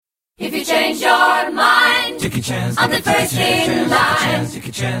change your mind. Take a chance. I'm the first in line.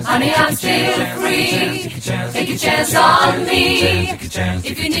 Honey, I'm still free. Take a chance on me.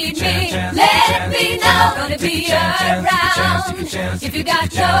 If you need me, let me know. Gonna be around. If you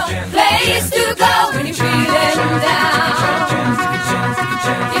got no place to go when you're feeling down.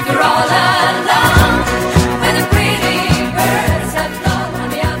 If you're all alone, when the pretty birds have flown,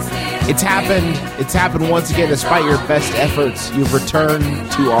 honey, I'm still It's happened. It's happened once again. Despite your best efforts, you've returned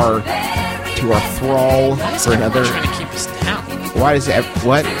to our thrall for another. Trying to keep us down. Why is it?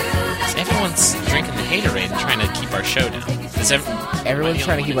 What? Everyone's drinking the haterade and trying to keep our show down. Everyone's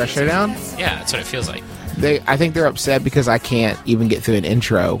trying to keep our show down? Yeah, that's what it feels like. I think they're upset because I can't even get through an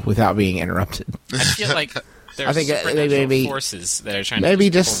intro without being interrupted. I feel like there are I think supernatural forces that are trying to maybe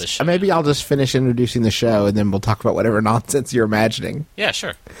pull this show maybe down. I'll just finish introducing the show and then we'll talk about whatever nonsense you're imagining. Yeah,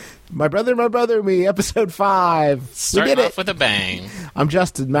 sure. My brother, me, episode 5. Starting we did off with a bang. I'm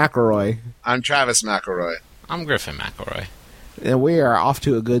Justin McElroy. I'm Travis McElroy. I'm Griffin McElroy. And we are off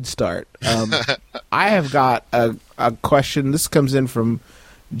to a good start. I have got a question. This comes in from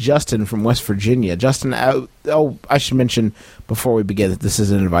Justin from West Virginia. Justin, I should mention before we begin that this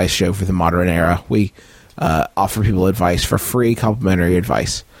is an advice show for the modern era. We offer people advice for free, complimentary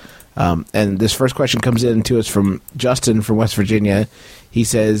advice. And this first question comes in to us from Justin from West Virginia. He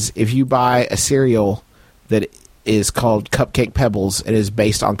says, if you buy a cereal that is called Cupcake Pebbles and is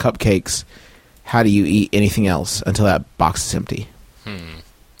based on cupcakes, how do you eat anything else until that box is empty?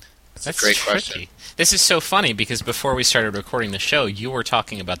 That's a great tricky. question. This is so funny because before we started recording the show, you were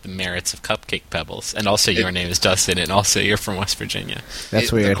talking about the merits of Cupcake Pebbles, and also your name is Justin, and also you're from West Virginia.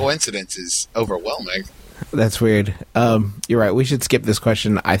 That's weird. The coincidence is overwhelming. That's weird. You're right. We should skip this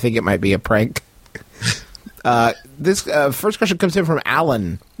question. I think it might be a prank. This first question comes in from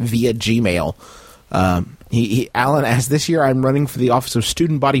Alan via Gmail. Alan asks, this year I'm running for the office of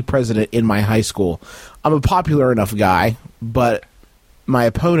student body president in my high school. I'm a popular enough guy, but my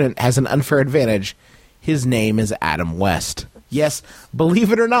opponent has an unfair advantage. His name is Adam West. Yes,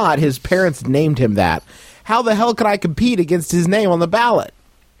 believe it or not, his parents named him that. How the hell can I compete against his name on the ballot?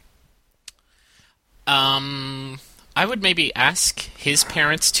 I would maybe ask his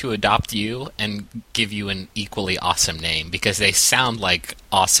parents to adopt you and give you an equally awesome name, because they sound like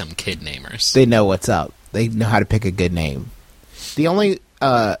awesome kid namers. They know what's up. They know how to pick a good name. The only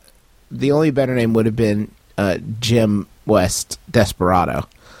better name would have been Jim West Desperado.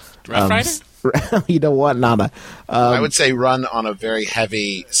 Rough Rider? You know what, Nana? I would say run on a very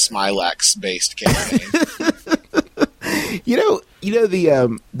heavy Smilax-based campaign. You know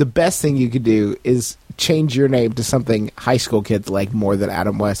the best thing you could do is change your name to something high school kids like more than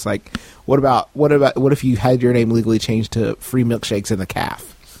Adam West. Like, what if you had your name legally changed to Free Milkshakes in the Calf?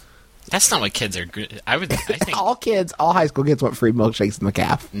 That's not what kids are. I think all high school kids want Free Milkshakes in the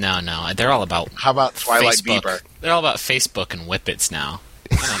Calf. No, they're all about. How about Twilight Facebook. Bieber? They're all about Facebook and Whippets now.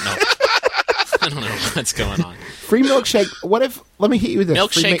 I don't know. I don't know what's going on. Free milkshake. What if? Let me hit you with this.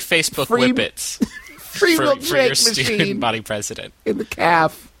 Milkshake Facebook Whippets. Free for milkshake your student body president in the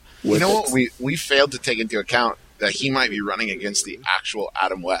Calf. You know what? We failed to take into account that he might be running against the actual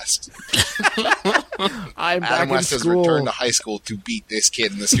Adam West. I'm back Adam in West has school. returned to high school to beat this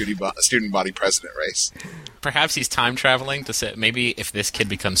kid in the student body president race. Perhaps he's time traveling to say maybe if this kid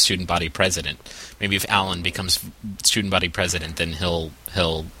becomes student body president, maybe if Alan becomes student body president, then he'll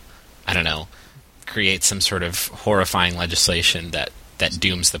I don't know, create some sort of horrifying legislation that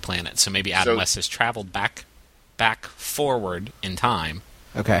dooms the planet. So maybe Adam West has traveled back forward in time.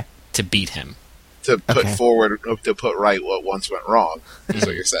 Okay. To beat him. To put right what once went wrong, is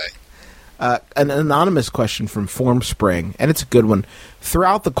what you're saying. An anonymous question from Formspring, and it's a good one.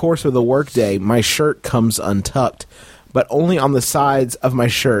 Throughout the course of the workday, my shirt comes untucked, but only on the sides of my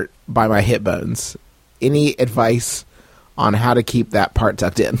shirt by my hip bones. Any advice on how to keep that part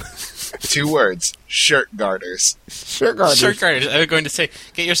tucked in? 2 words: shirt garters. Shirt garters. Shirt garters. I was going to say,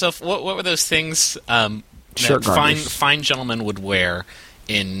 get yourself. What were those things shirt garters. Fine gentlemen would wear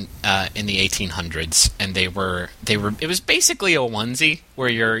in the 1800s, and they were. It was basically a onesie where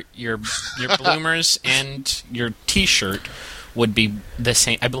your bloomers and your T-shirt would be the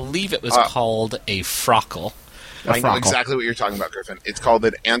same. I believe it was called a frockle. I know exactly what you're talking about, Griffin. It's called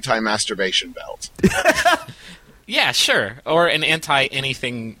an anti-masturbation belt. Yeah, sure, or an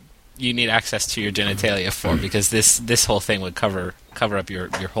anti-anything you need access to your genitalia for, because this whole thing would cover up your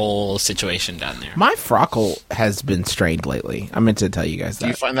whole situation down there. My frockle has been strained lately. I meant to tell you guys that. Do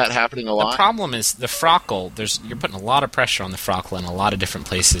you find that happening a lot? The problem is the frockle. You're putting a lot of pressure on the frockle in a lot of different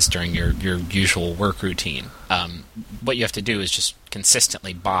places during your usual work routine. What you have to do is just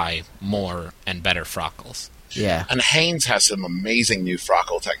consistently buy more and better frockles. Yeah. And Hanes has some amazing new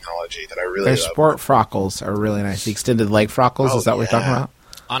frockle technology that I really Their love. sport frockles are really nice. The extended leg frockles, is that what you're talking about?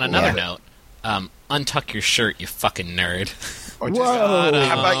 On another note, untuck your shirt, you fucking nerd. Or just, Whoa.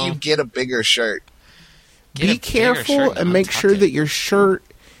 how about you get a bigger shirt? Be careful and make sure that your shirt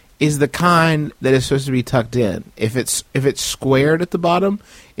is the kind that is supposed to be tucked in. If it's squared at the bottom,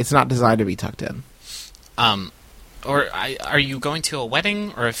 it's not designed to be tucked in. Are you going to a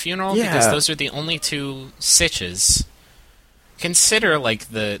wedding or a funeral? Yeah. Because those are the only two sitches. Consider like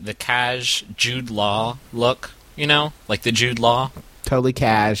the cash Jude Law look, like the Jude Law. Totally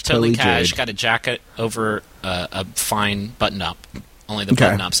cash, totally cash. Jude. Got a jacket over a fine button up. Only the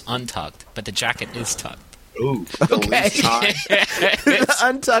button up's untucked, but the jacket is tucked. Ooh, the least time. The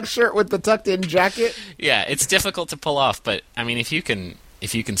untucked shirt with the tucked in jacket. Yeah, it's difficult to pull off, but I mean, if you can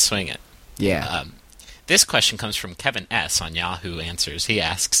swing it. Yeah. This question comes from Kevin S. on Yahoo Answers. He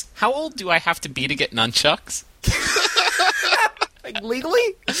asks, "How old do I have to be to get nunchucks?" Like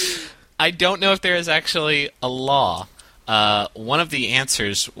legally? I don't know if there is actually a law. One of the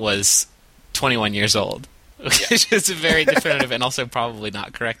answers was 21 years old, which is a very definitive and also probably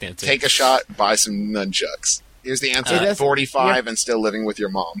not correct answer. Take a shot, buy some nunchucks. Here's the answer: 45 and still living with your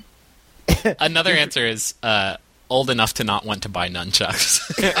mom. Another answer is old enough to not want to buy nunchucks.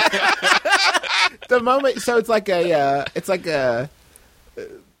 The moment, so it's like a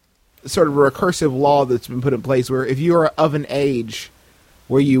sort of recursive law that's been put in place where if you are of an age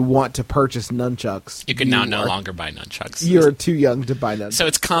where you want to purchase nunchucks, you can now no longer buy nunchucks. You're too young to buy nunchucks. So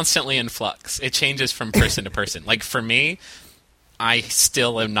it's constantly in flux. It changes from person to person. Like for me, I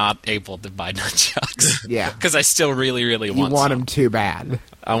still am not able to buy nunchucks. Yeah. Because I still really, really you want want them too bad.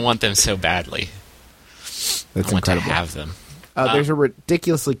 I want them so badly. That's I want incredible. to have them. There's a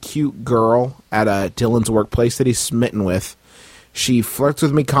ridiculously cute girl at Dylan's workplace that he's smitten with. She flirts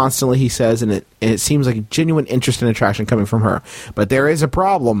with me constantly, he says, and it seems like genuine interest and attraction coming from her. But there is a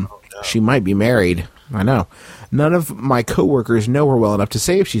problem. Oh, no. She might be married. I know. None of my coworkers know her well enough to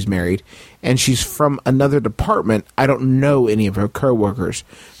say if she's married, and she's from another department. I don't know any of her coworkers.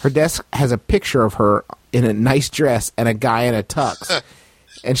 Her desk has a picture of her in a nice dress and a guy in a tux,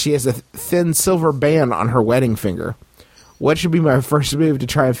 and she has a thin silver band on her wedding finger. What should be my first move to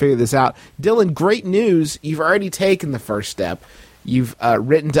try and figure this out? Dylan, great news. You've already taken the first step. You've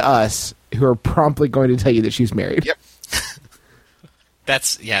written to us, who are promptly going to tell you that she's married. Yep.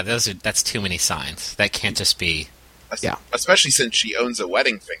 That's too many signs. That can't just be. Yeah. Especially since she owns a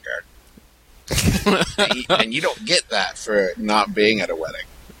wedding finger. And you don't get that for not being at a wedding.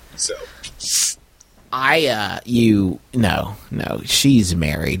 So. No, she's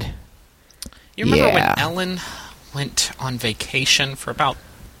married. You remember when Ellen went on vacation for about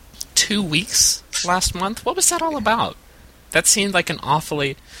 2 weeks last month? What was that all about? That seemed like an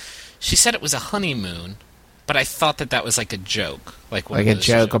awfully... She said it was a honeymoon, but I thought that was like a joke. Like a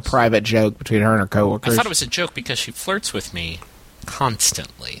joke, jokes. a private joke between her and her coworkers. I thought it was a joke because she flirts with me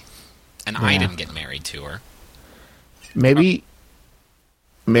constantly, and I didn't get married to her. Maybe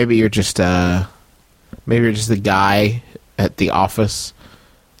you're just the guy at the office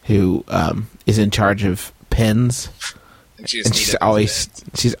who is in charge of pens. And she's always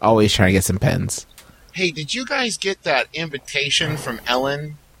trying to get some pens. Hey, did you guys get that invitation from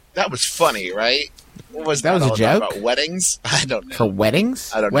Ellen? That was funny, right? What was that? Was a joke? About weddings? I don't know. For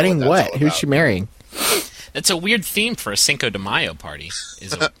weddings? I don't know. Wedding what? Who's she marrying? It's a weird theme for a Cinco de Mayo party.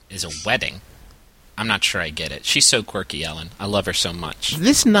 Is a wedding. I'm not sure I get it. She's so quirky, Ellen. I love her so much.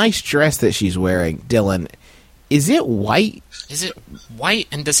 This nice dress that she's wearing, Dylan, is it white? Is it white,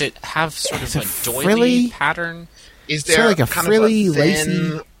 and does it have sort of a doily frilly pattern? Is there like a kind frilly, of a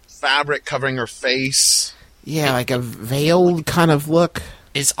thin lacy fabric covering her face? Yeah, like a veiled kind of look.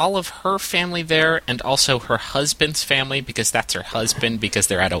 Is all of her family there, and also her husband's family, because that's her husband, because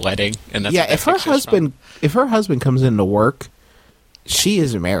they're at a wedding? And that's if her husband comes into work, she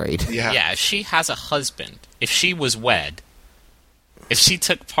is married. Yeah, if she has a husband, if she was wed, if she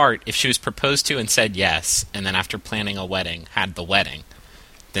took part, if she was proposed to and said yes, and then after planning a wedding, had the wedding,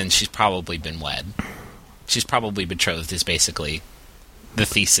 then she's probably been wed. She's probably betrothed is basically the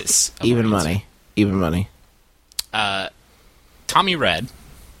thesis. Even money. Tommy Red,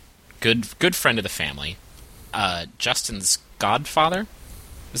 good friend of the family, Justin's godfather.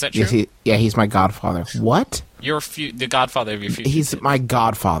 Is that true? Yes, he's my godfather. What? The godfather of your future. He's my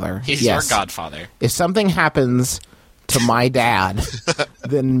godfather. He's your godfather. If something happens to my dad,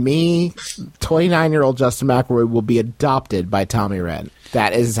 then me, 29-year-old Justin McElroy, will be adopted by Tommy Red.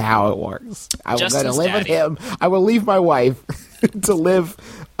 That is how it works. I will go to live with him. I will leave my wife to live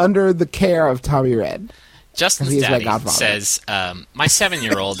under the care of Tommy Red. Justin's He is my daddy godfather. says, my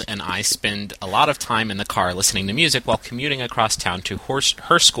 7-year-old and I spend a lot of time in the car listening to music while commuting across town to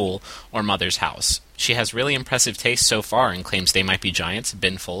her school or mother's house. She has really impressive taste so far and claims They Might Be Giants,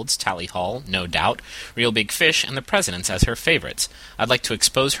 Ben Folds, Tally Hall, No Doubt, Real Big Fish, and The Presidents as her favorites. I'd like to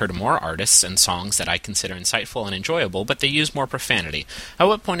expose her to more artists and songs that I consider insightful and enjoyable, but they use more profanity. At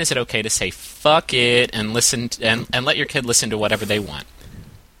what point is it okay to say fuck it and and let your kid listen to whatever they want?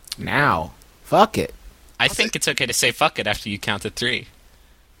 Now, fuck it. I think it's okay to say fuck it after you count to 3.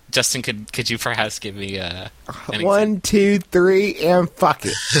 Justin, could you perhaps give me an example? 1, 2, 3, and fuck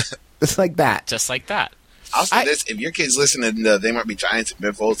it. It's like that. Just like that. I'll say this: if your kid's listening to They Might Be Giants and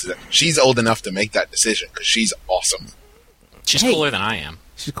Ben Folds, she's old enough to make that decision because she's awesome. She's Hey. cooler than I am.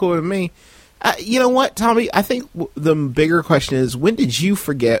 She's cooler than me. You know what, Tommy? I think the bigger question is, when did you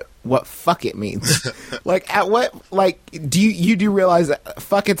forget what fuck it means? Like, at what, like, do you realize that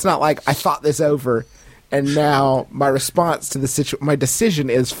fuck it's not like, I thought this over, and now my response to my decision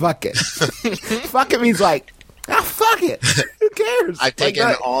is fuck it. Fuck it means like, fuck it. Who cares? I've taken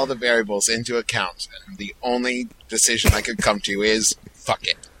Like, all the variables into account, and the only decision I could come to is fuck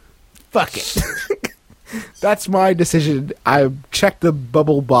it. fuck it. That's my decision. I checked the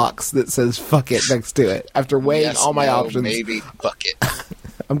bubble box that says fuck it next to it. After weighing Yes, all my no, options, maybe fuck it.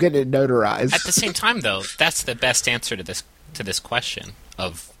 I'm getting it notarized. At the same time, though, that's the best answer to this question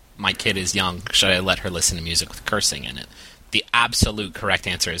of my kid is young. Should I let her listen to music with cursing in it? The absolute correct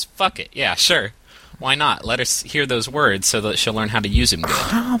answer is fuck it. Yeah, sure. Why not? Let her hear those words so that she'll learn how to use them good.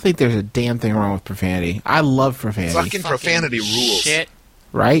 I don't think there's a damn thing wrong with profanity. I love profanity. Fucking profanity rules. Shit,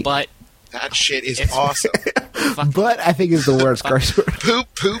 right? but That shit is It's- awesome. But I think is the worst curse word. Poop,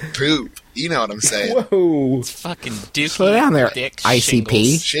 poop, poop. You know what I'm saying. Whoa. fucking dookie. Slow down there, dick,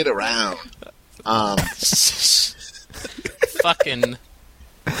 ICP. Shit around. shingles. Fucking.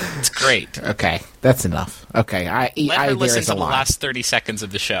 It's great. Okay, that's enough. Okay, Let her I listen there's to a the lot. last 30 seconds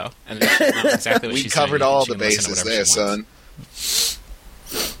of the show, and then she'll know exactly what We she's covered saying, all and she the can listen to bases whatever there, she wants.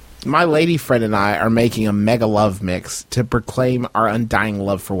 son. My lady friend and I are making a mega love mix to proclaim our undying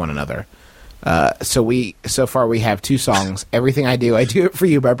love for one another. So far we have 2 songs: "Everything I Do It For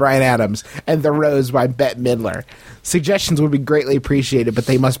You" by Bryan Adams and "The Rose" by Bette Midler. Suggestions would be greatly appreciated, but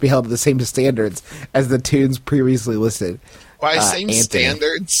they must be held to the same standards as the tunes previously listed. By same Anthony.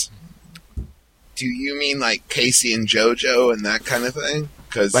 standards, do you mean like Casey and JoJo and that kind of thing?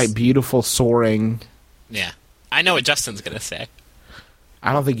 Because Like beautiful, soaring. Yeah. I know what Justin's going to say.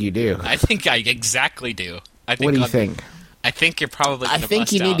 I don't think you do. I think I exactly do. I think What do you think? I think you're probably I gonna think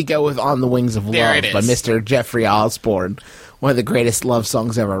bust you need out. to go with "On the Wings of There Love" it by is. Mr. Jeffrey Osborne, one of the greatest love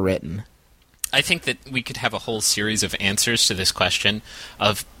songs ever written. I think that we could have a whole series of answers to this question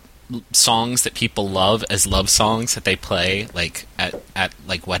of songs that people love as love songs that they play like at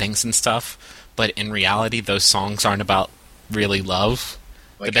like weddings and stuff, but in reality those songs aren't about really love.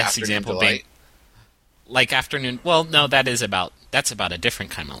 like the best Afternoon example Delight. being like Afternoon. Well, no, that's about a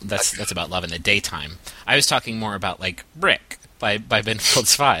different kind of that's about love in the daytime. I was talking more about like Brick by Ben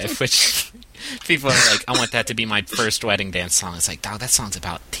Folds 5, which people are like, I want that to be my first wedding dance song. It's like, dog, that song's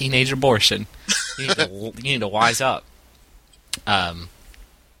about teenage abortion. You need to wise up.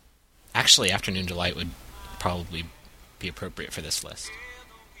 Actually, Afternoon Delight would probably be appropriate for this list.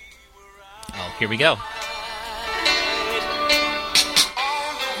 Oh, here we go.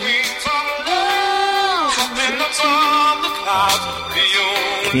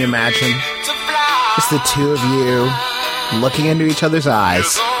 Can you imagine? Just the two of you looking into each other's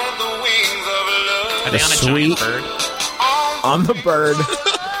eyes. Are The they on a sweet- giant bird? On the bird,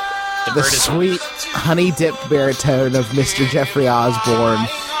 The the bird is sweet honey-dipped baritone of Mr. Jeffrey Osborne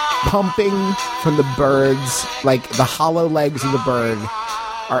pumping from the birds, like the hollow legs of the bird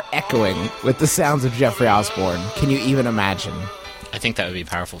are echoing with the sounds of Jeffrey Osborne. Can you even imagine? I think that would be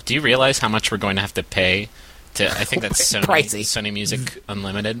powerful. Do you realize how much we're going to have to pay to? I think that's Sony, Pricey. Sony Music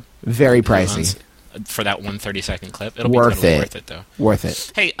Unlimited Very pricey. for that 1 30-second clip. It'll Worth be totally it. worth it, though. Worth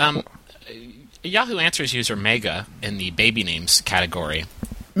it. Hey, Yahoo Answers user Mega in the baby names category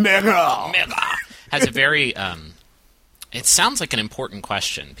Mega! has a very. It sounds like an important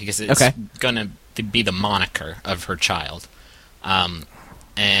question because it's Okay. going to be the moniker of her child,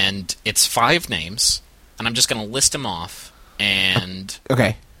 and it's 5 names, and I'm just going to list them off, and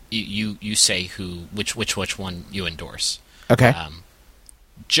Okay. you say which one you endorse. Okay.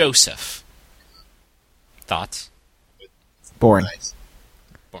 Joseph. Thoughts? Boring. Nice.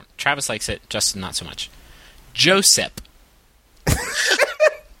 Travis likes it. Justin, not so much. Josep.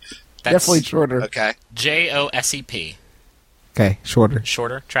 That's Definitely shorter. Okay. Josep. Okay, shorter.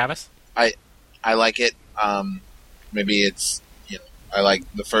 Shorter, Travis? I like it. Maybe it's, I like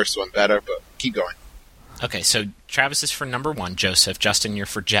the first one better, but keep going. Okay, so Travis is for number 1, Joseph. Justin, you're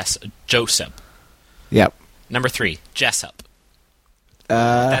for Joseph. Yep. Number 3, Jessup.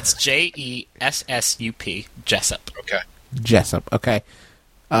 That's Jessup. Jessup. Okay. Jessup. Okay.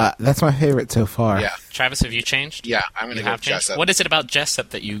 That's my favorite so far. Yeah. Travis, have you changed? Yeah, I'm going to You go have changed? Jessup. What is it about Jessup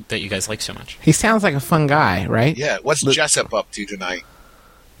that you guys like so much? He sounds like a fun guy, right? Yeah, what's Jessup up to tonight?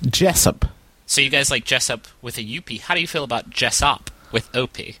 Jessup. So you guys like Jessup with a UP. How do you feel about Jessop with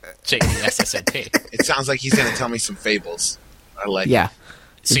OP? Jessop. It sounds like he's going to tell me some fables. I like Yeah.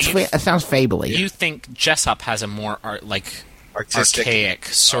 So It sounds fably. You think Jessop has a more artistic. archaic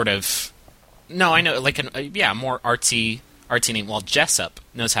sort of? No, I know, like more artsy name. While Jessup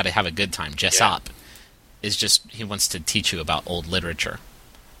knows how to have a good time. Jessop is just he wants to teach you about old literature.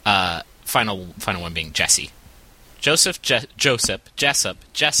 Final one being Jesse, Joseph, Jessup, Jessop,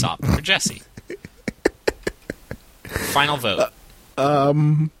 or Jesse. Final vote.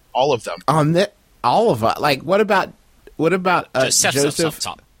 All of them. On all of us. Like, what about Joseph?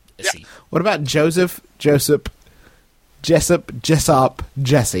 Top. Yeah. What about Joseph, Jessup, Jessop,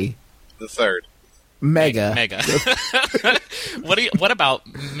 Jesse, The third. Mega, What about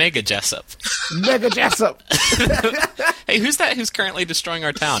Mega Jessup? Mega Jessup? Hey, who's that? Who's currently destroying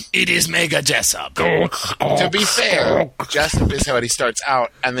our town? It is Mega Jessup. To be fair, Jessup is how he starts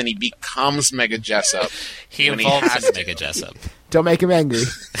out, and then he becomes Mega Jessup. He when evolves has into to. Mega Jessup. Don't make him angry.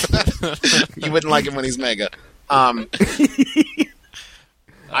 You wouldn't like him when he's Mega. I'm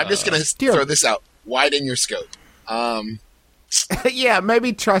just going to throw this out. Widen your scope. Yeah,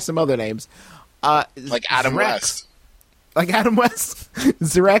 maybe try some other names. Like Adam Rex. West. Like Adam West.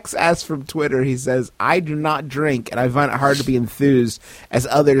 Zerex asks from Twitter, he says, I do not drink, and I find it hard to be enthused as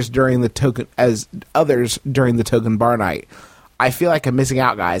others during the token bar night. I feel like I'm missing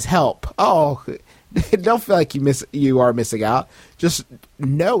out, guys. Help. Oh, don't feel like you are missing out. Just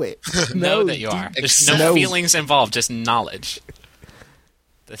know it. Know that you are. There's no feelings involved, just knowledge.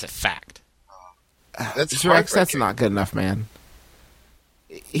 That's a fact. That's Zerex, that's heartbreaking. not good enough, man.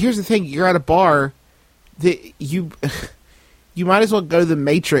 Here's the thing: you're at a bar. You might as well go to the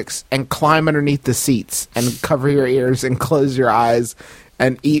Matrix and climb underneath the seats and cover your ears and close your eyes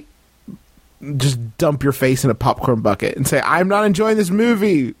and eat. Just dump your face in a popcorn bucket and say, "I'm not enjoying this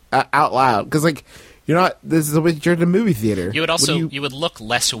movie" out loud, because you're not. This is what you're in a movie theater. You would also you would look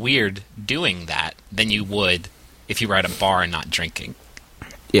less weird doing that than you would if you were at a bar and not drinking.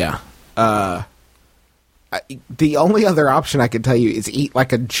 Yeah. The only other option I can tell you is eat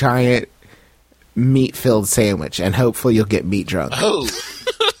like a giant meat-filled sandwich, and hopefully you'll get meat drunk. Oh,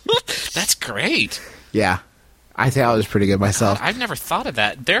 That's great. Yeah. I think I was pretty good myself. I've never thought of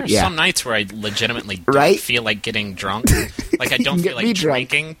that. There are Yeah. some nights where I legitimately don't Right? feel like getting drunk. Like I don't can feel get like me drunk.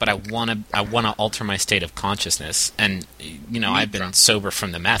 drinking, but I wanna alter my state of consciousness. And I've been sober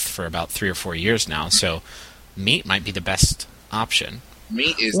from the meth for about 3 or 4 years now, so meat might be the best option.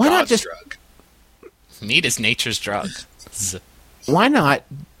 meat is Why not God's just- drug. Meat is nature's drug. Why not,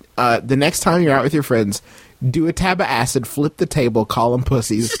 the next time you're out with your friends, do a tab of acid, flip the table, call them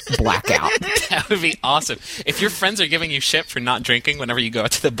pussies, blackout. That would be awesome. If your friends are giving you shit for not drinking whenever you go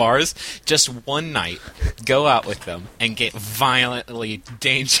out to the bars, just one night, go out with them and get violently,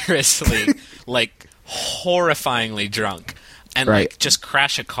 dangerously, like horrifyingly drunk, and Right. like just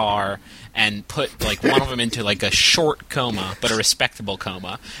crash a car and put like one of them into like a short coma, but a respectable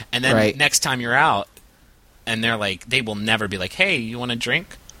coma, and then Right. next time you're out, and they're like, they will never be like, "Hey, you want a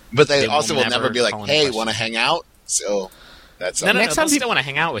drink?" But they They also will never be like, call into hey, question. want to hang out? So that's No, Next they'll time still want to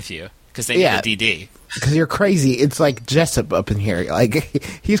hang out with you because they Yeah. need the DD. Because you're crazy. It's like Jessup up in here. Like,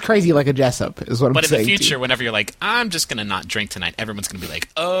 he's crazy like a Jessup, is what I'm But in saying. the to you. future, whenever you're like, I'm just going to not drink tonight, everyone's going to be like,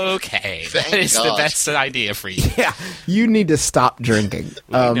 okay, that Thank is the God. best idea for you. Yeah, you need to stop drinking.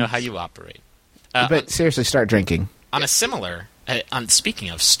 We know how you operate. But seriously, start drinking. On a similar, speaking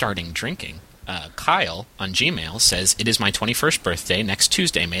of starting drinking, Kyle on Gmail says, it is my 21st birthday next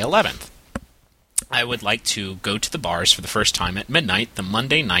Tuesday, May 11th. I would like to go to the bars for the first time at midnight, the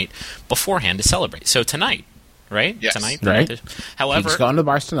Monday night beforehand to celebrate. So tonight, right? Yes. Tonight. Right. However, He's going to the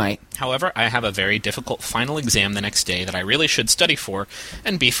bars tonight. However, I have a very difficult final exam the next day that I really should study for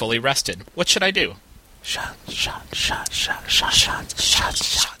and be fully rested. What should I do? Shot, shot, shot, shot, shot, shot, shot, shot,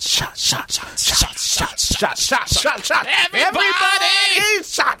 shot, shot, shot, shot, shot, shot, shot, shot, shot. Everybody!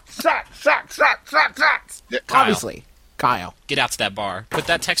 Shot, shot, shot, shot, shot, shot. Kyle. Obviously, Kyle. Get out to that bar. Put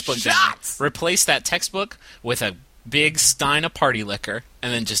that textbook Shots! down. Replace that textbook with a big stein of party liquor,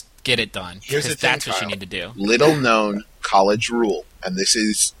 and then just get it done. Here's the Because thing, that's what Kyle. you need to do. little known college rule, and this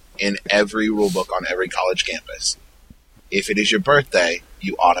is in every rule book on every college campus. If it is your birthday,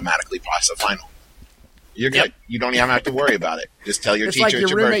 you automatically pass the final. You're good. Yep. You don't even have to worry about it. Just tell your It's teacher like it's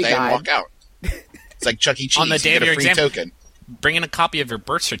your your roommate birthday and died. walk out. It's like Chuck E. Cheese. On the day you of get your a free exam, token. bring in a copy of your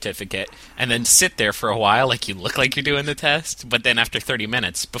birth certificate and then sit there for a while like you look like you're doing the test, but then after 30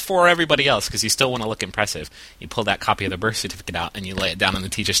 minutes, before everybody else, because you still want to look impressive, you pull that copy of the birth certificate out and you lay it down on the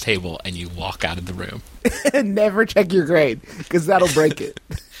teacher's table and you walk out of the room. Never check your grade, because that'll break it.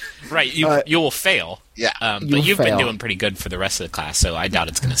 Right, you will fail. Yeah. But you've been fail. doing pretty good for the rest of the class, so I doubt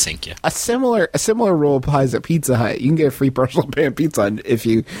it's going to sink you. A similar rule applies at Pizza Hut. You can get a free personal pan pizza if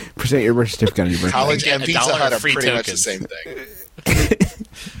you present your birth certificate on your birthday. College and $1 Pizza Hut are free pretty much the tokens. same thing.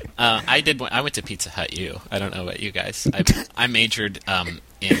 I went to Pizza Hut U. I don't know about you guys. I majored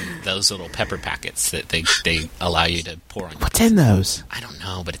in those little pepper packets that they allow you to pour on your What's in those? I don't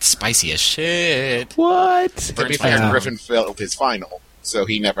know, but it's spicy as shit. What? To be fair, Griffin failed his final, so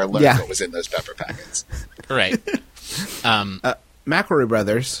he never learned what was in those pepper packets. Right. McElroy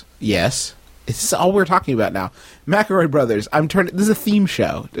Brothers, yes. This is all we're talking about now. McElroy Brothers, this is a theme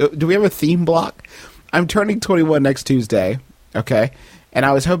show. Do we have a theme block? I'm turning 21 next Tuesday, okay? And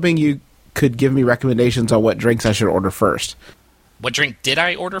I was hoping you could give me recommendations on what drinks I should order first. What drink did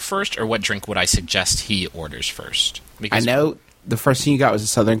I order first, or what drink would I suggest he orders first? Because I know the first thing you got was a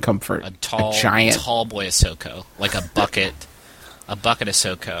Southern Comfort. a tall boy of SoCo, like a bucket of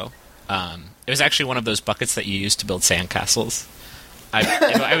SoCo. It was actually one of those buckets that you use to build sandcastles.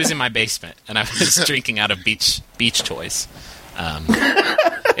 I was in my basement, and I was drinking out of beach toys.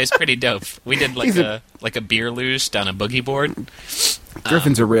 It's pretty dope. We did like a beer luge down a boogie board.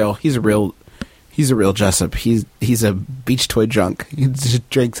 Griffin's he's a real Jessup. He's a beach toy junk. He just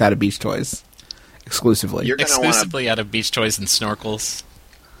drinks out of beach toys exclusively. You're gonna want Exclusively out of beach toys and snorkels.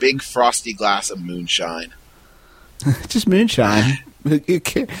 a big frosty glass of moonshine. Just moonshine.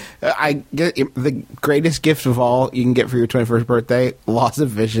 I get the greatest gift of all you can get for your 21st birthday: loss of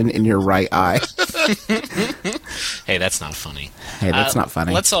vision in your right eye. Hey, that's not funny. Hey, that's not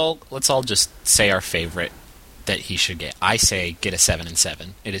funny. Let's all just say our favorite that he should get. I say get a 7 and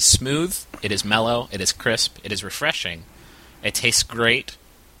 7. It is smooth, it is mellow, it is crisp, it is refreshing, it tastes great,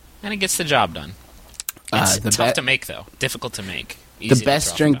 and it gets the job done. It's tough to make though, difficult to make. Easy The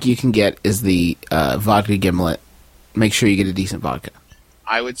best drink you can get is the vodka gimlet. Make sure you get a decent vodka.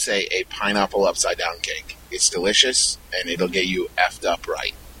 I would say a pineapple upside down cake. It's delicious, and it'll get you effed up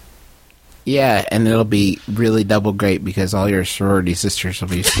right. Yeah, and it'll be really double great because all your sorority sisters will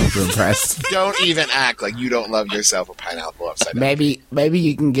be super impressed. Don't even act like you don't love yourself a pineapple upside down. Maybe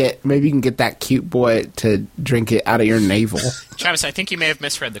you can get that cute boy to drink it out of your navel. Travis, I think you may have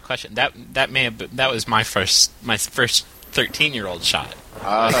misread the question. That was my first 13-year-old shot.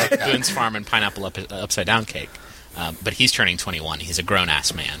 Boone's Farm and pineapple upside down cake. But he's turning 21. He's a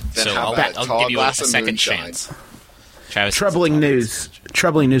grown-ass man. Then So how about a I'll tall give you a glass of second moonshine? chance. Travis, Troubling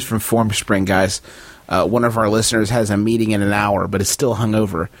news from Form Spring, guys. One of our listeners has a meeting in an hour, but is still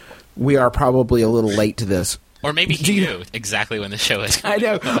hungover. We are probably a little late to this. Or maybe he knew exactly when the show is. I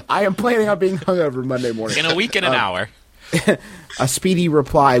know. I am planning on being hungover Monday morning. In a week and an hour. A speedy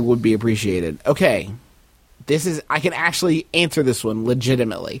reply would be appreciated. Okay. I can actually answer this one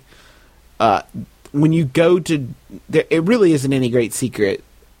legitimately. When you go to... It really isn't any great secret.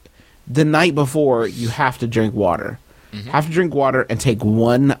 The night before, you have to drink water. Mm-hmm. Have to drink water and take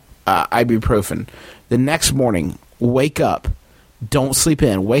one ibuprofen. The next morning, wake up. Don't sleep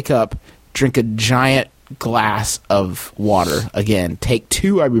in. Wake up. Drink a giant glass of water. Again, take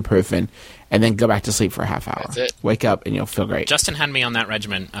 2 ibuprofen, and then go back to sleep for a half hour. That's it. Wake up, and you'll feel great. Justin had me on that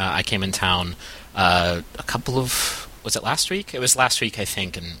regimen. I came in town a couple of... Was it last week? It was last week, I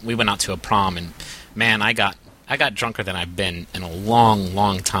think, and we went out to a prom, and man, I got drunker than I've been in a long,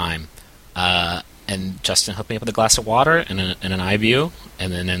 long time. And Justin hooked me up with a glass of water and an IBU,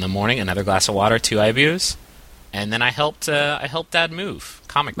 and then in the morning another glass of water, 2 IBUs, and then I helped Dad move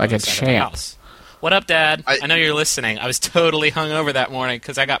comic like books a out of the champ. house. What up, Dad? I know you're listening. I was totally hungover that morning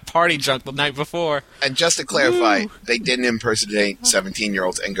because I got party drunk the night before. And just to clarify, they didn't impersonate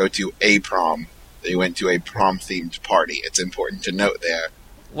 17-year-olds and go to a prom. They went to a prom-themed party. It's important to note there.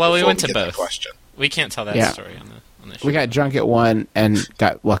 Well, we went to get the both. question. We can't tell that story on the show. We got drunk at one and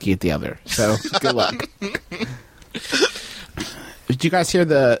got lucky at the other. So, good luck. Did you guys hear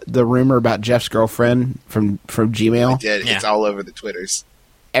the rumor about Jeff's girlfriend from Gmail? I did. Yeah. It's all over the Twitters.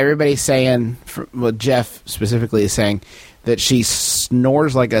 Everybody's saying, Jeff specifically is saying, that she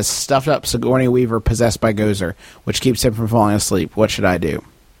snores like a stuffed-up Sigourney Weaver possessed by Gozer, which keeps him from falling asleep. What should I do?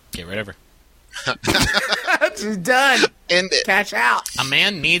 Get rid of her. She's done. End it. Catch out. A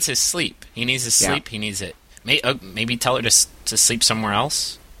man needs his sleep. He needs his sleep. Yeah. He needs it. Maybe tell her to sleep somewhere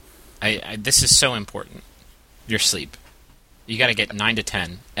else. This is so important. Your sleep. You got to get 9 to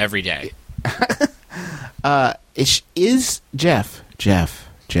 10 every day. Is Jeff. Jeffrey.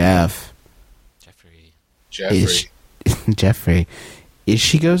 Jeffrey. Jeffrey. Is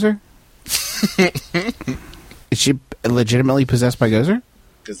she Gozer? Is she legitimately possessed by Gozer?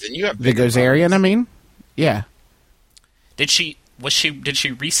 Because then you have The Gozerian, I mean? Yeah. Did she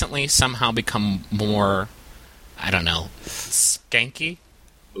recently somehow become more, I don't know, skanky?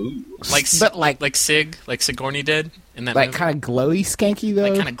 Ooh. Like But Sigourney did in that like movie? kind of glowy skanky, though?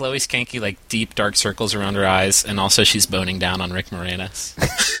 Like kind of glowy skanky, like deep dark circles around her eyes, and also she's boning down on Rick Moranis.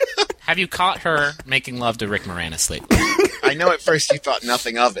 Have you caught her making love to Rick Moranis lately? I know at first you thought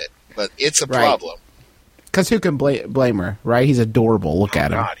nothing of it, but it's a Right. problem. Because who can blame her, right? He's adorable. Look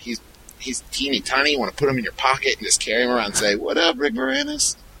at him. God, he's teeny tiny. You want to put him in your pocket and just carry him around and say, "What up, Rick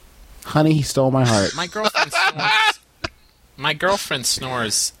Moranis?" Honey, he stole my heart. My girlfriend snores. My girlfriend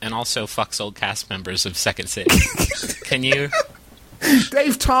snores and also fucks old cast members of Second City. Can you?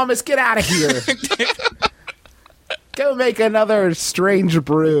 Dave Thomas, get out of here. Go make another strange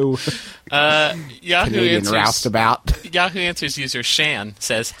brew. Yahoo Canadian Answers. roustabout. Yahoo Answers user Shan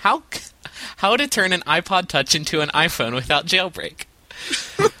says, How to turn an iPod Touch into an iPhone without jailbreak?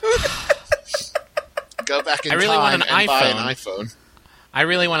 Go back in I really time want an and buy an iPhone. iPhone. I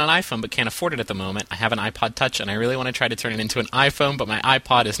really want an iPhone but can't afford it at the moment. I have an iPod Touch and I really want to try to turn it into an iPhone, but my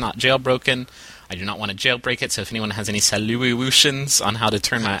iPod is not jailbroken. I do not want to jailbreak it, so if anyone has any solutions on how to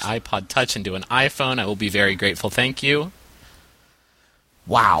turn my iPod Touch into an iPhone, I will be very grateful. Thank you.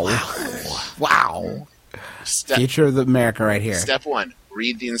 Wow. Future of America right here. Step 1: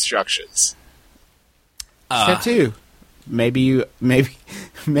 read the instructions. Step 2. Maybe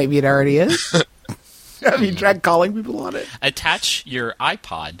it already is. Have you tried calling people on it? Attach your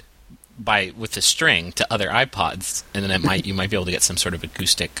iPod with a string to other iPods, and then you might be able to get some sort of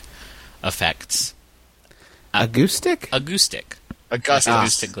acoustic effects. A goose stick?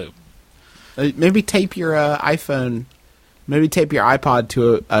 Acoustic loop. Maybe tape your iPhone. Maybe tape your iPod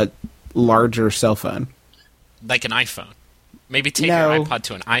to a larger cell phone. Like an iPhone. Maybe take No. your iPod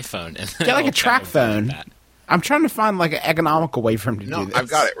to an iPhone. And Get like a track phone. That. I'm trying to find like an economical way for him to No, do this. I've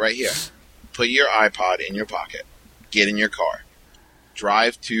got it right here. Put your iPod in your pocket. Get in your car.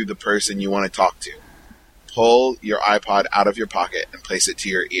 Drive to the person you want to talk to. Pull your iPod out of your pocket and place it to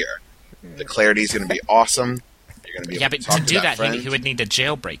your ear. The clarity is going to be awesome. You're going to be able Yeah, to but talk to do that, friend. he would need to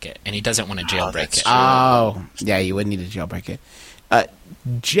jailbreak it, and he doesn't want to jailbreak that's it. true. Oh, yeah, you would need to jailbreak it.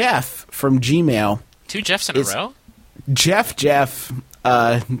 Jeff from Gmail. 2 Jeffs in a row? Jeff.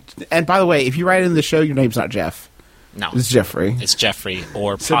 And by the way, if you write in the show, your name's not Jeff. No. It's Jeffrey. It's Jeffrey,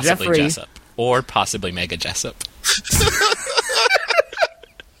 or So possibly Jeffrey- Jessup. Or possibly Mega Jessup.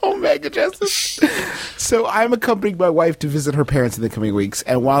 Omega Jessup. So I'm accompanying my wife to visit her parents in the coming weeks,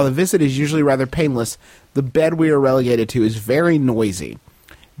 and while the visit is usually rather painless, the bed we are relegated to is very noisy.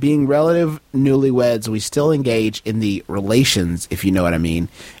 Being relative newlyweds, we still engage in the relations, if you know what I mean,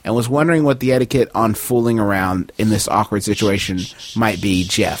 and was wondering what the etiquette on fooling around in this awkward situation might be,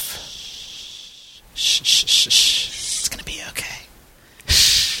 Jeff. Shh, shh, shh, shh. It's gonna be okay.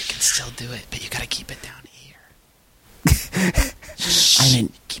 You can still do it, but you gotta keep it down here. I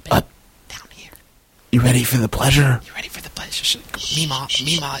mean, Keep it down here. you ready for the pleasure? You ready for the pleasure?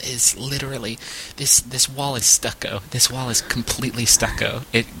 Mima is literally this wall is stucco. This wall is completely stucco.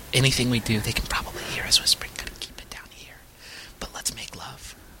 Anything we do, they can probably hear us whispering. Gotta keep it down here. But let's make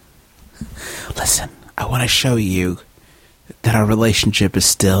love. Listen, I want to show you that our relationship is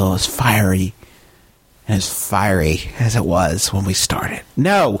still as fiery and as fiery as it was when we started.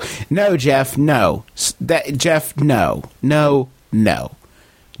 No, Jeff, no. Jeff, no.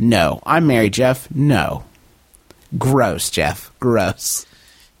 I'm married, Jeff. No. Gross, Jeff. Gross.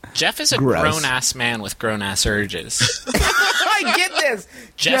 Jeff is a Gross. grown-ass man with grown-ass urges. I get this.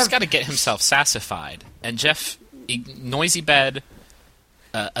 Jeff's got to get himself sassified. And Jeff, noisy bed,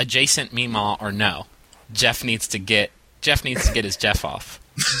 adjacent Mima, or no. Jeff needs to get his Jeff off.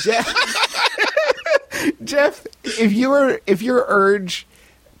 Jeff, if your urge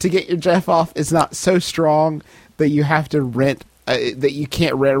to get your Jeff off is not so strong that you have to that you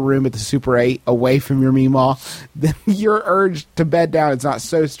can't rent a room at the Super 8 away from your Meemaw, then your urge to bed down is not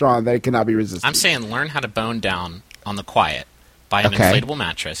so strong that it cannot be resisted. I'm saying learn how to bone down on the quiet. Buy an Okay. inflatable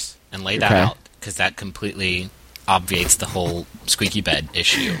mattress and lay that Okay. out, because that completely obviates the whole squeaky bed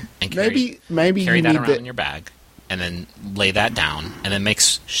issue. And carry maybe carry you that need around in your bag, and then lay that down, and then make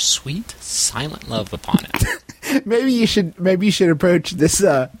sweet, silent love upon it. maybe you should approach this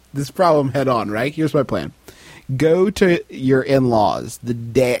problem head on, right? Here's my plan. go to your in-laws the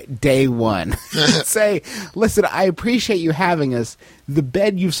day one. Say, listen, I appreciate you having us. The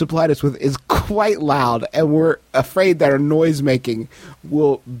bed you've supplied us with is quite loud, and we're afraid that our noise making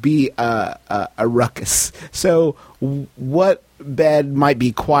will be a ruckus. So what bed might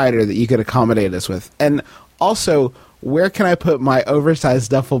be quieter that you could accommodate us with? And also, where can I put my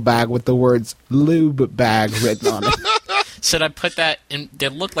oversized duffel bag with the words lube bag written on it? Should I put that in? There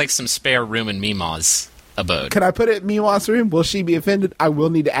looked like some spare room in Mima's abode. Can I put it in Mima's room? Will she be offended? I will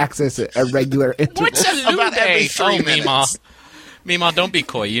need to access it at regular intervals. What's a lube About every bag? 3 Oh, minutes. Mima. Mima, don't be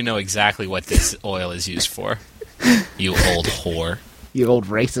coy. You know exactly what this oil is used for. You old whore. You old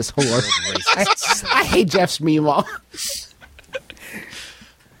racist whore. I hate Jeff's Mima.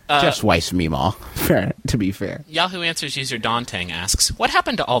 Jeff's wife's Mima, to be fair. Yahoo Answers user Dantang asks, what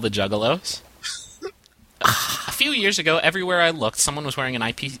happened to all the juggalos? A few years ago, everywhere I looked, someone was wearing an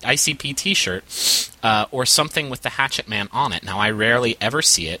ICP t-shirt or something with the Hatchet Man on it. Now, I rarely ever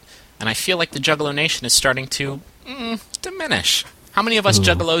see it, and I feel like the Juggalo Nation is starting to diminish. How many of us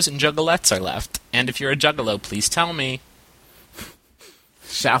juggalos and juggalettes are left? And if you're a juggalo, please tell me.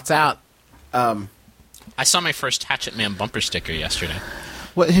 Shouts out. I saw my first Hatchet Man bumper sticker yesterday.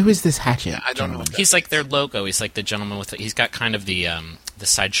 Who is this Hatchet? I don't know. He's like their logo. He's like the gentleman with he's got kind of the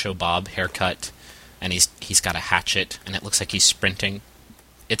Sideshow Bob haircut, and he's got a hatchet, and it looks like he's sprinting.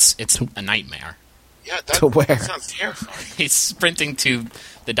 It's a nightmare. Yeah, To where? that sounds terrifying. He's sprinting to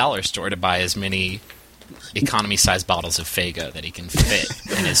the dollar store to buy as many economy-sized bottles of Faygo that he can fit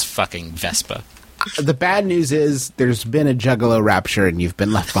in his fucking Vespa. The bad news is there's been a Juggalo rapture, and you've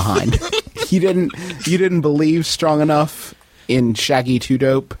been left behind. You didn't believe strong enough in Shaggy Two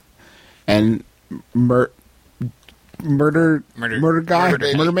Dope and Murder Guy,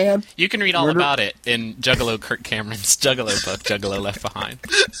 Baby. Murder Man. You can read all about it in Juggalo Kirk Cameron's Juggalo book, Juggalo Left Behind.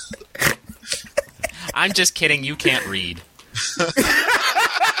 I'm just kidding. You can't read.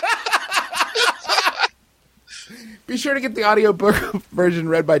 Be sure to get the audiobook version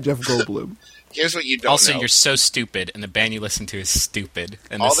read by Jeff Goldblum. Here's what you don't Also, know. you're so stupid, and the band you listen to is stupid,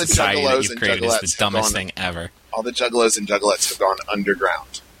 and All the the society that juggalos you've and created is juggalettes the have dumbest gone- thing ever. All the juggalos and juggalettes have gone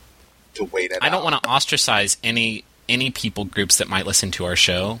underground to wait it out. I don't want to ostracize any people groups that might listen to our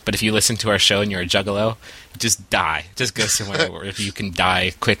show, but if you listen to our show and you're a juggalo, just die. Just go somewhere where you can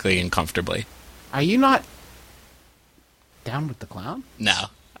die quickly and comfortably. Are you not down with the clown?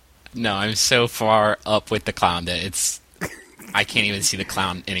 No, I'm so far up with the clown that I can't even see the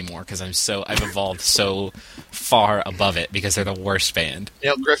clown anymore because I've evolved so far above it because they're the worst band. You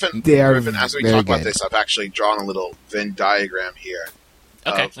know, Griffin, as we very talk about good. this, I've actually drawn a little Venn diagram here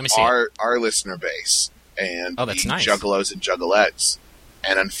Okay, of let me see. our listener base and Oh, that's the nice. juggalos and juggalettes.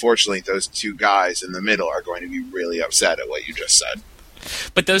 And unfortunately, those two guys in the middle are going to be really upset at what you just said.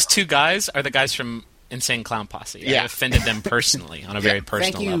 But those two guys are the guys from Insane Clown Posse. I Yeah. offended them personally on a very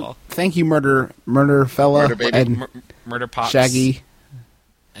personal level. Thank you, murder fella, Murder baby. and Murder Pops. Shaggy,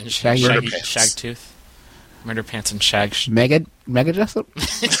 And Shaggy. Murder Pants. Shagtooth. Murder Pants and Shag. Mega Jessup.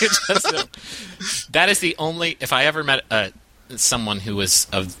 That is the only. If I ever met someone who was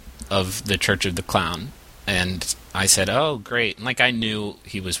of the Church of the Clown, and I said, "Oh, great!" And like I knew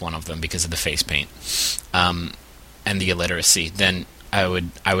he was one of them because of the face paint, and the illiteracy. Then I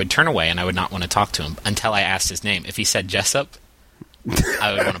would turn away and I would not want to talk to him until I asked his name. If he said Jessup,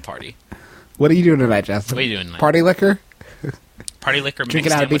 I would want to party. What are you doing tonight, Jessup? What are you doing tonight? Party liquor? Party liquor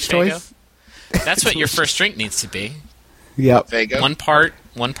Drinking mixed out in of with Beach Faygo? Toys? That's what your first drink needs to be. Yep. Faygo? One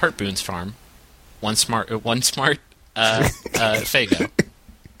part Boone's Farm, one smart Faygo,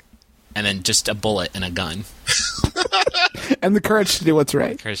 and then just a bullet and a gun. And the courage to do what's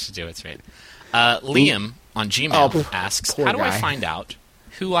right. Courage to do what's right. Liam on Gmail Oh, asks, poor "How do I guy. find out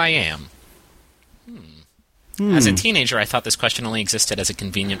who I am?" As a teenager, I thought this question only existed as a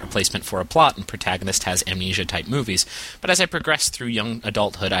convenient replacement for a plot and protagonist has amnesia-type movies. But as I progressed through young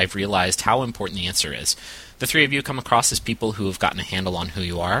adulthood, I've realized how important the answer is. The three of you come across as people who have gotten a handle on who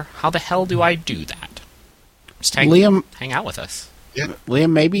you are. How the hell do I do that? Just hang out with us. Yeah.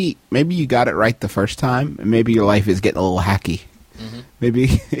 Liam, maybe you got it right the first time, and maybe your life is getting a little hacky.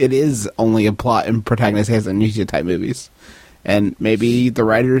 Maybe it is only a plot and protagonist has amnesia type movies, and maybe the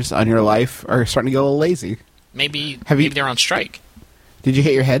writers on your life are starting to get a little lazy. Maybe you- they're on strike. Did you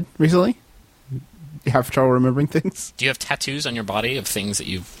hit your head recently? You have trouble remembering things? Do you have tattoos on your body of things that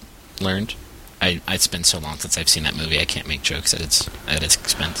you've learned? It's been so long since I've seen that movie. I can't make jokes at its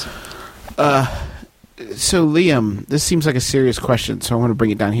expense. So, Liam, this seems like a serious question, so I want to bring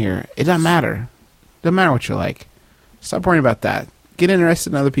it down here. It doesn't matter. Doesn't matter what you like. Stop worrying about that. Get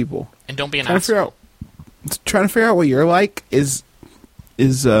interested in other people. And don't be an Trying to figure out what you're like is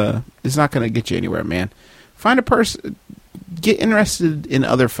not going to get you anywhere, man. Find a person, get interested in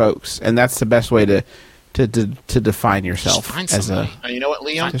other folks, and that's the best way to define yourself Just find as a. somebody. And you know what,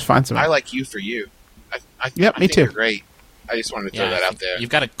 Leon? Just find somebody. I like you for you. I Yep, me think too. You're great. I just wanted to throw that out there. You've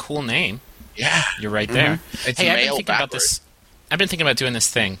got a cool name. Yeah. You're right there. It's Hey, I've been male thinking about backwards. this. I've been thinking about doing this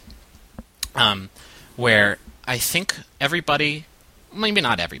thing, where I think everybody, maybe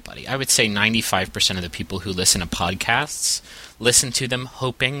not everybody, I would say 95% of the people who listen to podcasts listen to them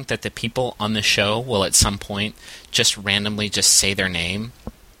hoping that the people on the show will at some point just randomly just say their name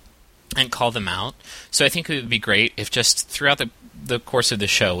and call them out. So I think it would be great if just throughout the course of the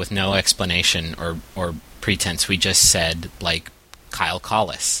show, with no explanation or pretense, we just said, like, Kyle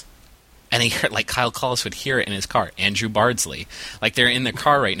Collis. And like Kyle Collis would hear it in his car. Andrew Bardsley. Like, they're in their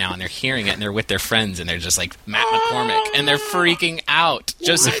car right now, and they're hearing it, and they're with their friends, and they're just like, Matt McCormick. And they're freaking out.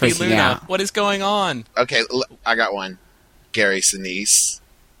 Josephine Freaking Luna, out. what is going on? Okay, I got one. Gary Sinise.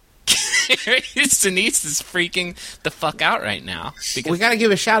 Denise is freaking the fuck out right now. We Because got to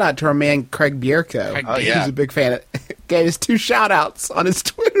give a shout out to our man Craig Bierko. Craig Oh, yeah. He's a big fan. Gave us 2 shout outs on his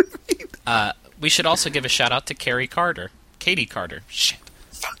Twitter feed. we should also give a shout out to Katie Carter. Shit.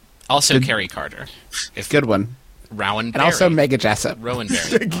 Also Carrie Carter. If Good one. Rowan And also Berry. Mega Jessup. Rowan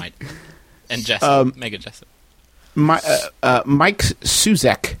Berry. Right. And Jessup. Mega Jessup. Mike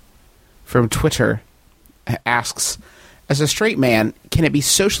Suzek from Twitter asks, as a straight man, can it be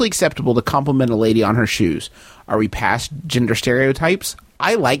socially acceptable to compliment a lady on her shoes? Are we past gender stereotypes?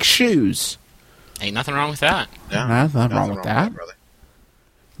 I like shoes. Ain't nothing wrong with that. Yeah, Nothing wrong with that. brother.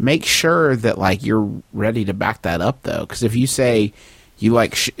 Make sure that like you're ready to back that up, though, because if you say you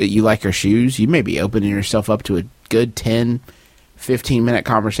like her shoes, you may be opening yourself up to a good 10, 15-minute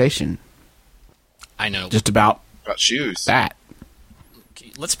conversation I know. just about About shoes. that.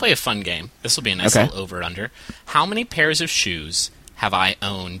 Let's play a fun game. This will be a nice Okay. little over-under. How many pairs of shoes have I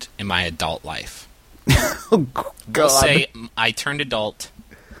owned in my adult life? Oh, God. We'll say I turned adult.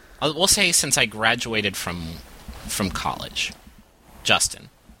 We'll say since I graduated from college. Justin.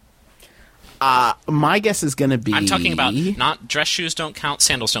 My guess is going to be... I'm talking about not dress shoes don't count,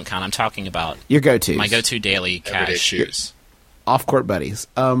 sandals don't count. I'm talking about your go-tos. my go-to daily Everyday cash shoes. Off-court buddies.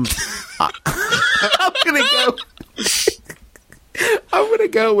 I'm gonna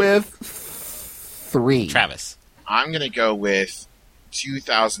go with 3. Travis. I'm going to go with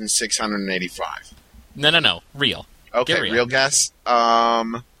 2,685. No. Real. Okay, Get real guess. I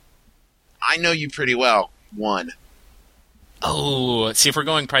know you pretty well. 1. Oh, see, if we're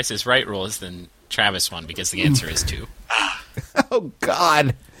going Price is Right rules, then Travis won because the answer is 2. Oh,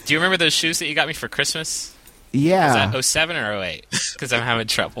 God. Do you remember those shoes that you got me for Christmas? Yeah. Is that 07 or 08? Because I'm having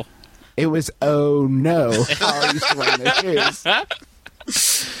trouble. It was, oh, no. How I used to wear those shoes.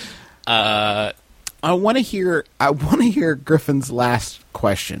 I want to hear Griffin's last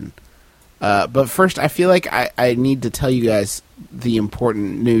question. But first, I feel like I need to tell you guys the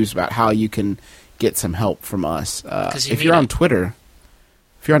important news about how you can get some help from us. If you're on Twitter,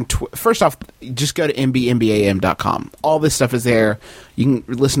 first off, just go to mbmbam.com. All this stuff is there. You can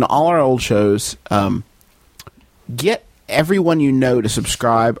listen to all our old shows. Get everyone you know to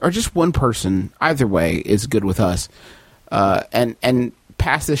subscribe, or just one person. Either way is good with us. And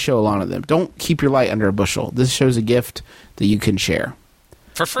pass this show along to them. Don't keep your light under a bushel. This show's a gift that you can share.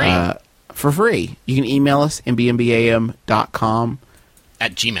 For free. For free. You can email us, mbmbam.com.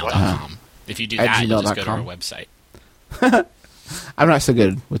 At gmail.com. If you do that, you'll just go to our website. I'm not so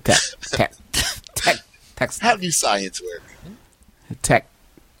good with tech How do science work? tech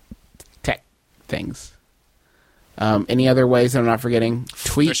things. Any other ways that I'm not forgetting?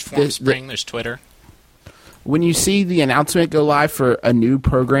 Tweet. There's Formspring, there's Twitter. When you see the announcement go live for a new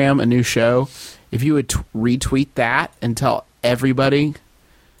program, a new show, if you would retweet that and tell everybody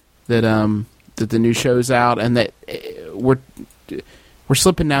that that the new show's out and that we're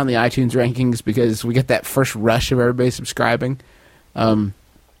slipping down the iTunes rankings because we get that first rush of everybody subscribing.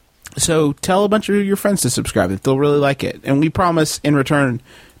 So tell a bunch of your friends to subscribe. They'll really like it. And we promise in return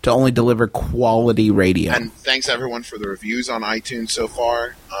to only deliver quality radio. And thanks everyone for the reviews on iTunes so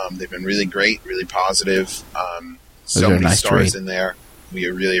far. They've been really great, really positive. So many nice stars to read. in there. We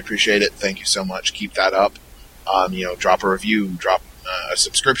really appreciate it. Thank you so much. Keep that up. Drop a review, drop a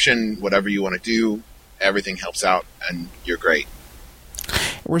subscription, whatever you want to do. Everything helps out, and you're great.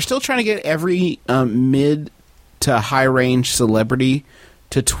 We're still trying to get every mid to high range celebrity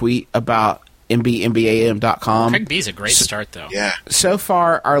to tweet about mbmbam.com. Craig B's a great start, though. Yeah. So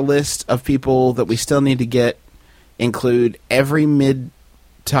far, our list of people that we still need to get include every mid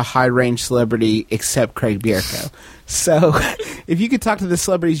to high range celebrity except Craig Bierko. So if you could talk to the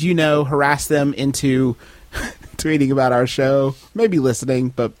celebrities you know, harass them into tweeting about our show, maybe listening,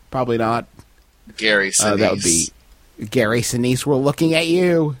 but probably not. Gary Sinise. That would be Gary Sinise. We're looking at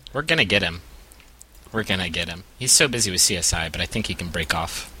you. We're gonna get him. He's so busy with CSI, but I think he can break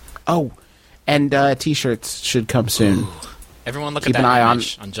off. Oh, and T-shirts should come soon. Ooh. Everyone look Keep at an that eye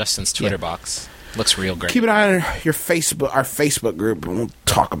image on Justin's Twitter box. Looks real great. Keep an eye on your our Facebook group, and we'll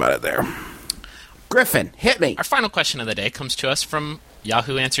talk about it there. Griffin, hit me. Our final question of the day comes to us from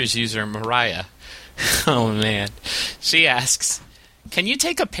Yahoo Answers user Mariah. Oh, man. She asks, can you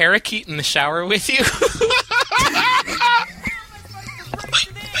take a parakeet in the shower with you?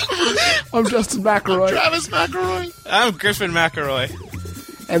 I'm Justin McElroy. Travis McElroy. I'm Griffin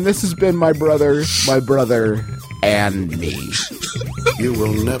McElroy. And this has been my brother, and me. You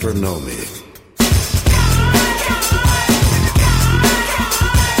will never know me.